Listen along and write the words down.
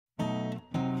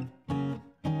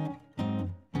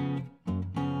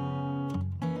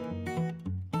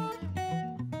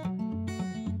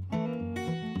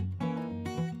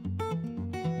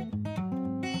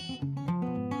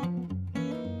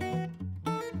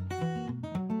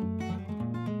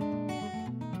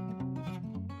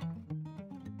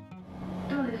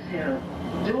hill.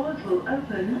 Doors will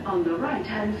open on the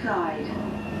right-hand side.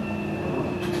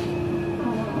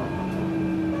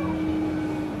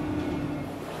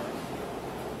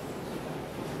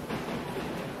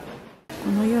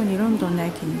 このようにロンドンの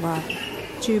駅には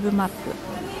チューブマップ、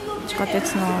地下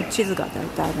鉄の地図が大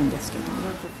体あるんですけども、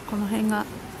この辺が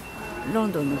ロ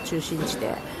ンドンの中心地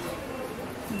で、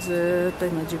ずーっと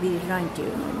今ジュビリーラインってい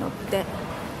うのに乗ってこ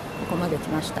こまで来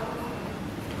ました。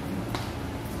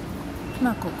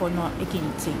今ここの駅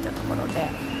に着いたところで、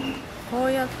こ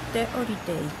うやって降り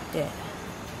ていって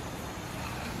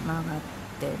曲がっ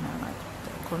て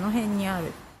この辺にあ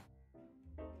る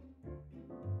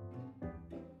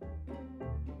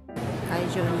会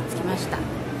場に着きました。こ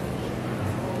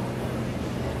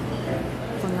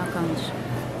んな感じ。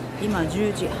今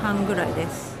10時半ぐらいで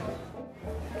す。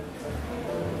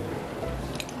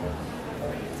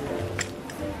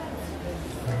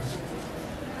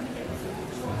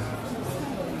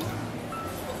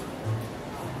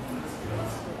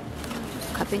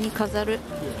壁に飾る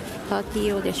パーティー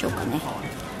用でしょうかね。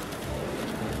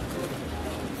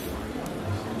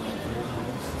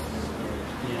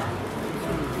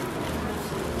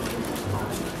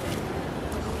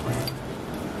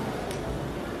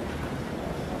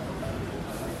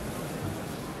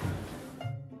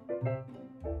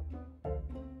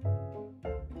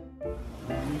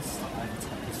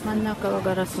真ん中は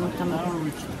ガラスの玉。こ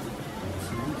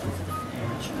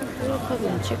れは多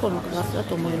分チェコのガラスだ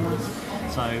と思います。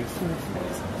こんな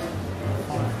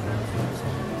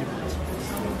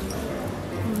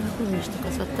風にして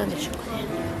飾ったんでしょうかね。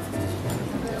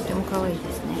とても可愛い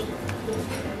ですね。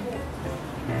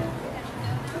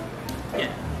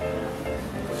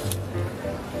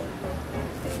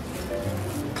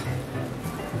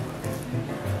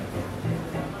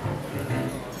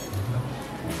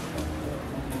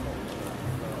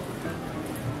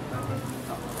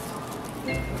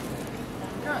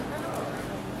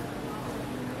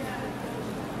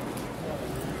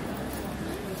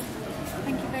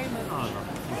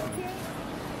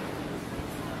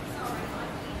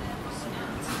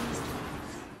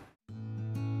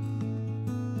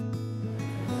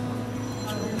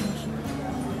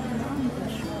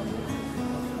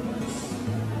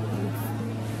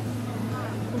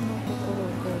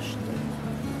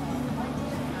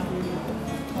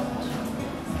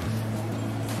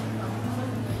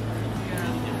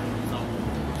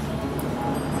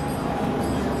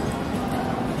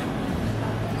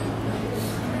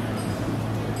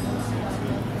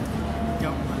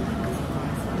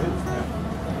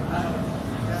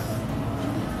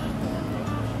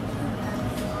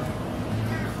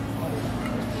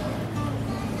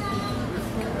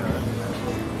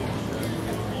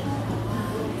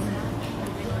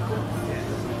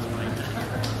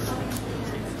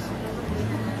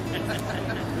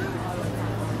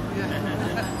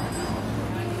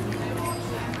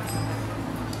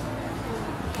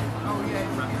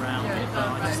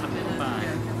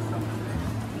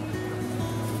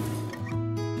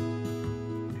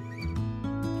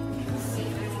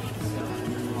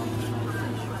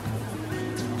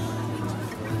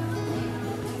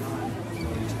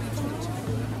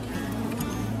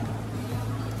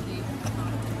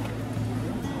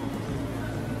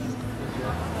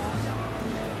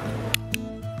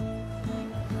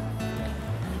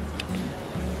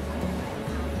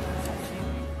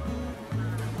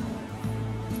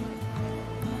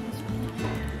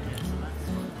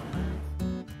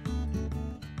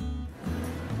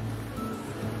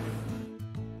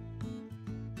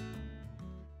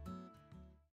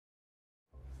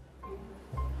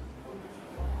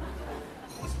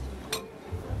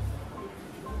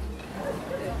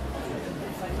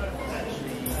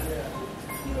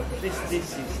と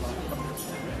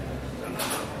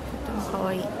てもか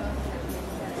わいい。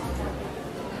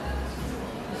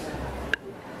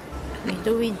ミッ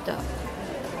ドウィンター。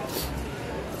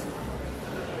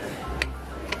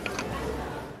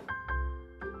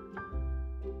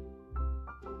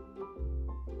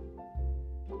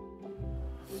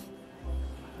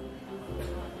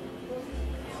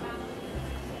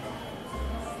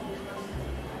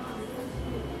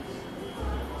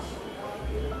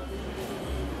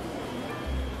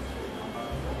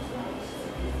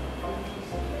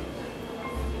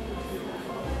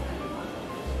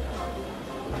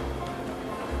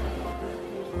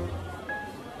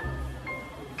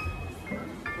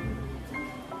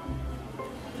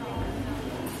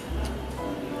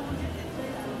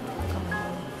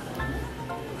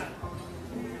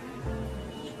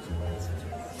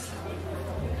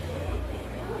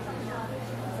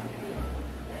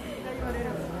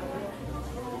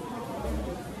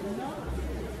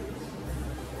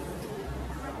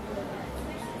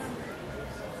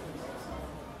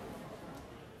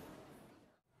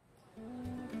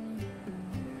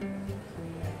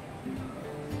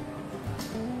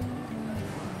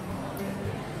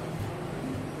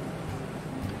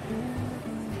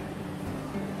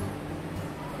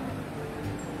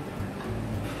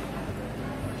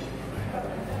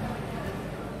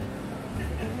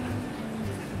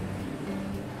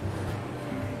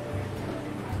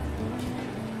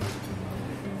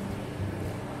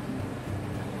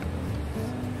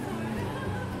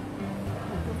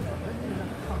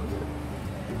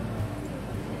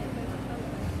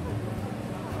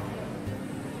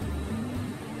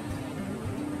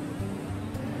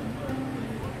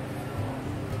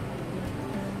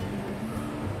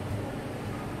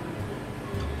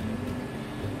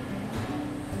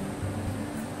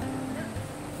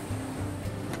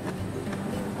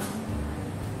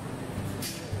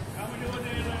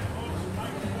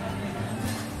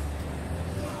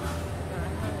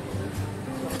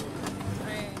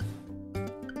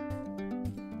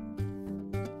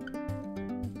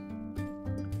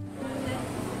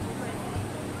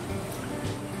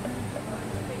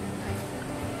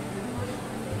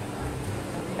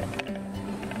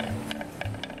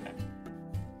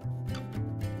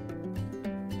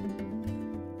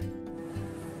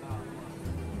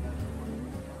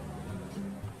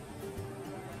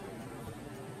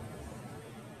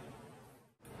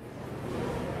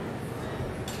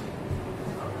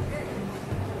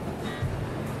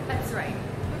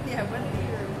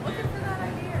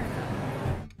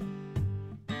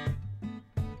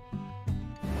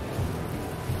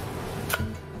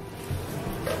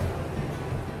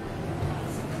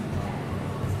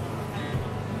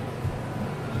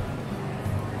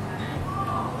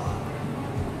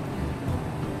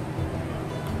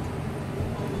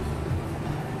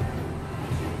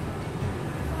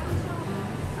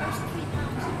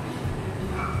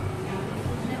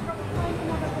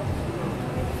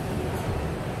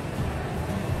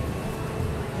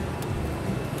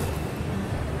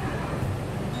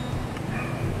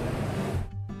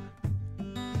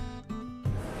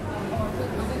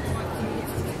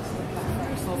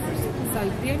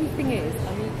only thing is,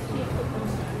 I mean,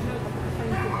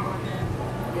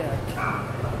 yeah.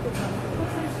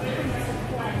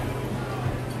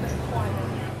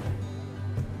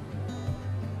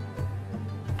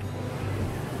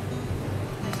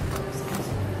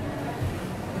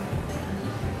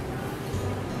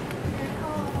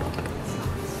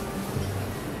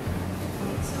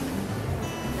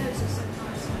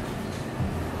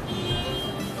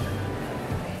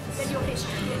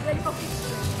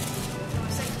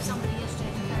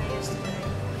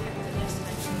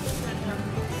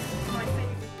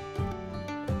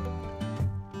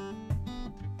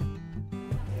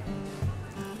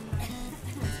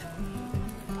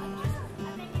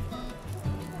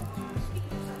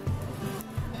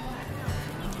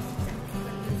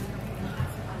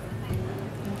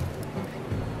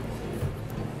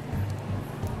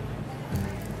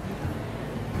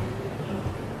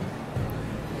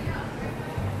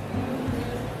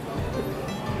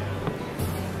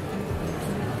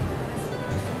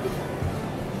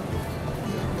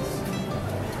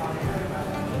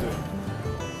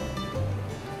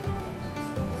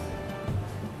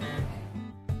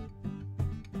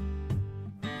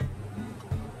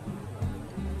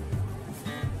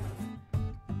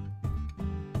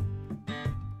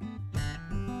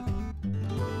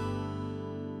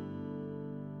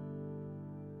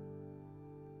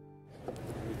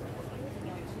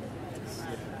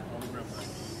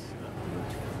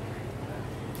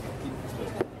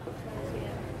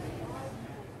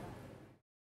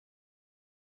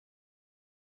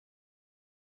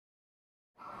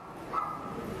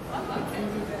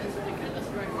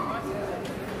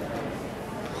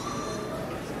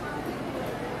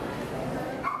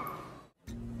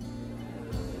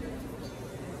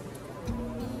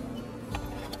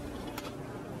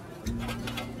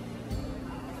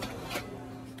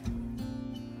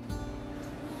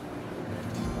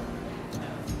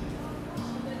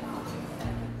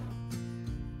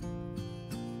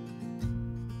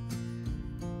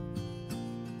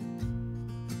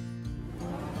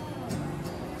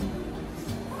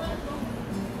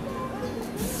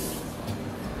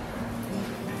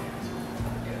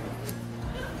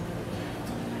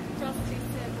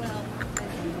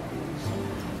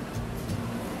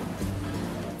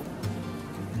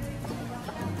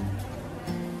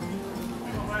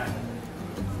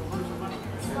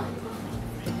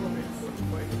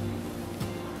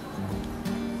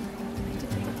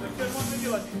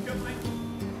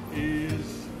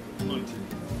 Is 90.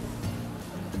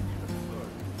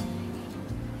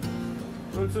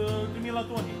 So it's Людмила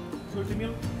Тони. So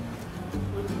Людмила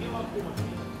Тони.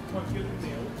 Квартира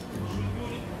Нел.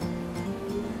 Шильюри.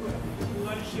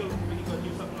 Ларишел.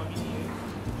 Никаких сопровождений.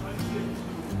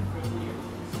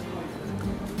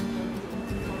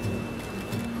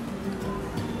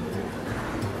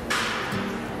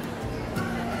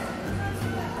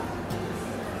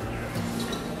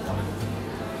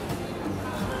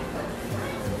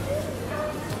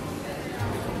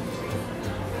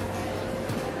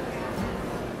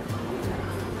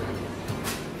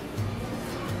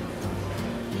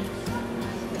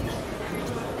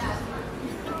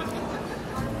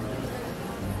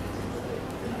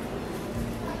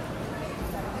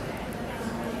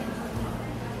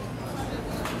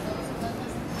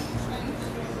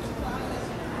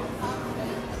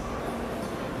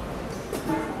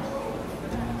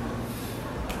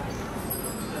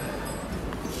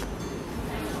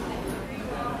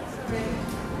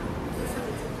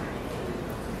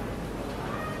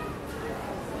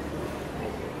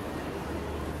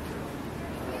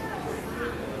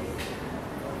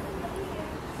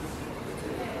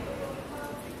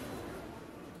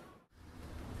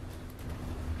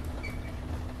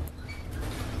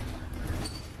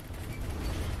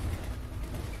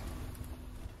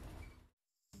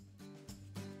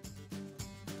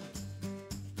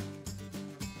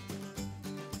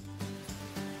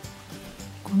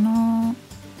この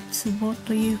壺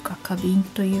というか花瓶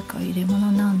というか入れ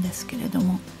物なんですけれど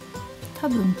も、多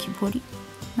分木彫り、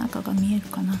中が見える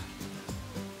かな、ちょっ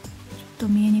と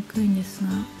見えにくいんですが、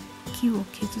木を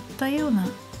削ったような、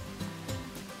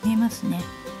見えますね。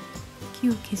木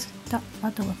を削った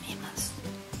跡が見えます。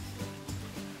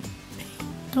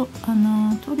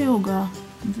塗料が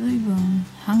随分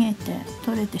剥げて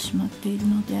取れてしまっている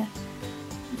ので、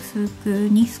薄く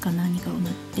ニスか何かを塗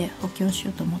って補強しよ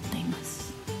うと思っています。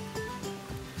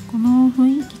この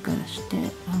雰囲気からし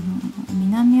て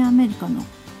南アメリカの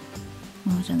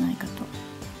ものじゃないかと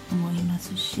思いま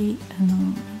すし、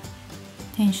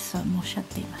店主さんもおっしゃっ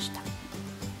ていました。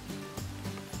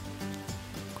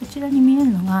こちらに見え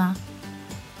るのが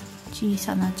小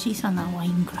さなワイ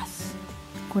ングラス。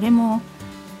これも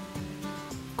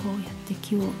こうやって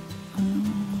木を、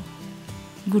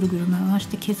ぐるぐる回し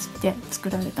て削って作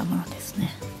られたものですね。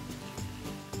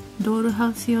ドールハ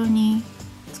ウス用に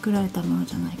作られたもの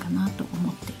じゃないかなと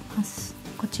思っています。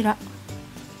こちらい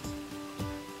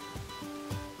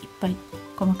っぱい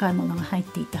細かいものが入っ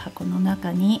ていた箱の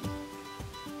中に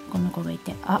この子がい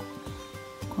て、あ、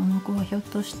この子はひょっ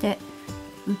として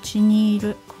うちにい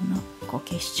るこのこ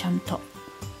けしちゃんと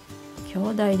兄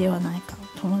弟ではないか、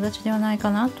友達ではない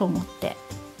かなと思って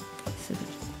すぐに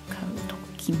買うと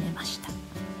決めました。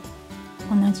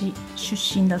同じ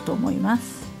出身だと思いま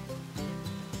す。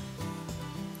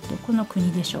どこの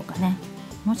国でしょうかね。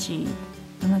もし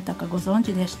どなたかご存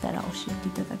知でしたら教えて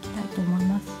いただきたいと思い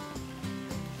ます。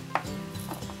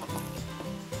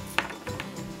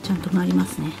ちゃんと回りま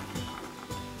すね。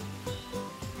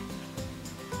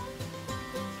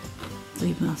ず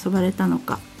いぶん遊ばれたの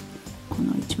か、こ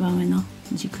の一番上の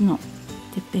軸の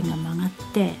てっぺんが曲がっ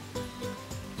て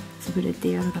潰れて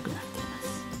柔らかくなっていま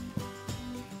す。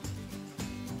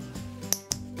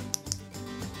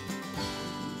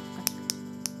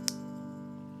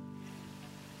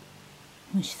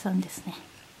虫さんですね。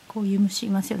こういう虫い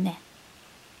ますよね。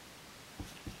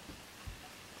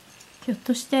ひょっ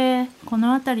としてこ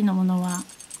の辺りのものは、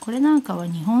これなんかは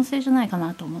日本製じゃないか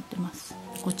なと思ってます。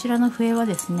こちらの笛は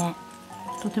ですね、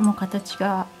とても形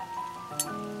が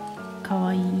可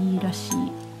愛いらしい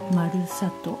丸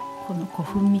さと、この古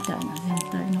墳みたいな全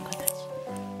体の形、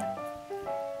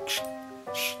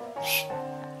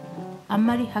あん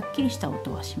まりはっきりした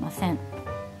音はしません。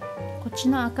こっち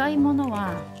の赤いもの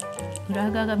は裏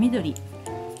側が緑、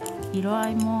色合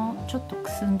いもちょっとく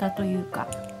すんだというか、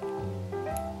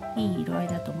いい色合い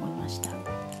だと思いました。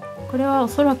これはお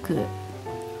そらく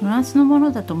フランスのも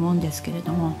のだと思うんですけれ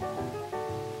ども、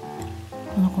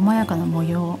この細やかな模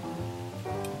様、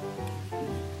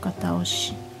型押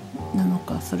しなの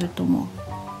か、それとも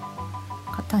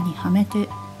型にはめてじ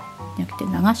ゃなくて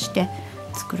流して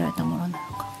作られたものなの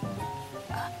か、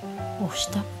押し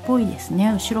たっぽいです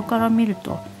ね。後ろから見る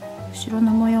と後ろ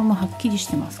の模様もはっきりし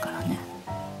てますからね。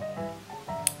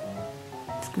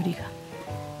作りが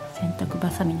洗濯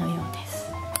バサミのようです。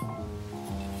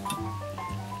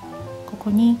ここ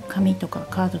に紙とか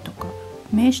カードとか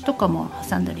名刺とかも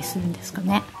挟んだりするんですか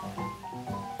ね。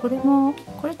これも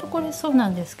これとこれそうな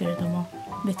んですけれども、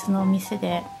別のお店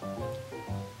で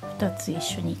2つ一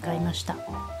緒に買いました。ちょ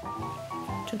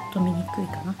っと見にくい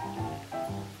かな。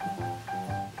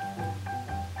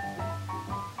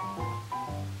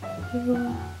これ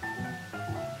は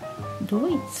ド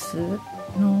イツ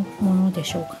のもので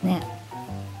しょうかね。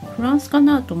フランスか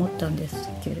なと思ったんです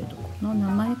けれど、この名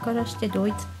前からしてド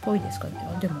イツっぽいですかね。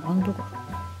でもアンドが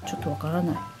ちょっとわから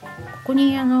ない。ここ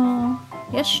にヤ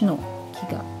シの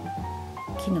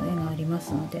木の絵がありま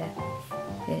すので、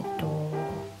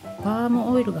パー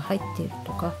ムオイルが入っている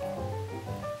とか、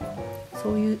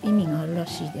そういう意味があるら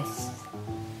しいです。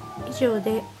以上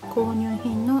で購入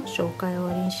品の紹介を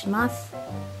終わりにします。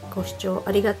ご視聴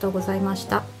ありがとうございまし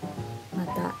た。ま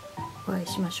たお会い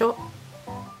しましょう。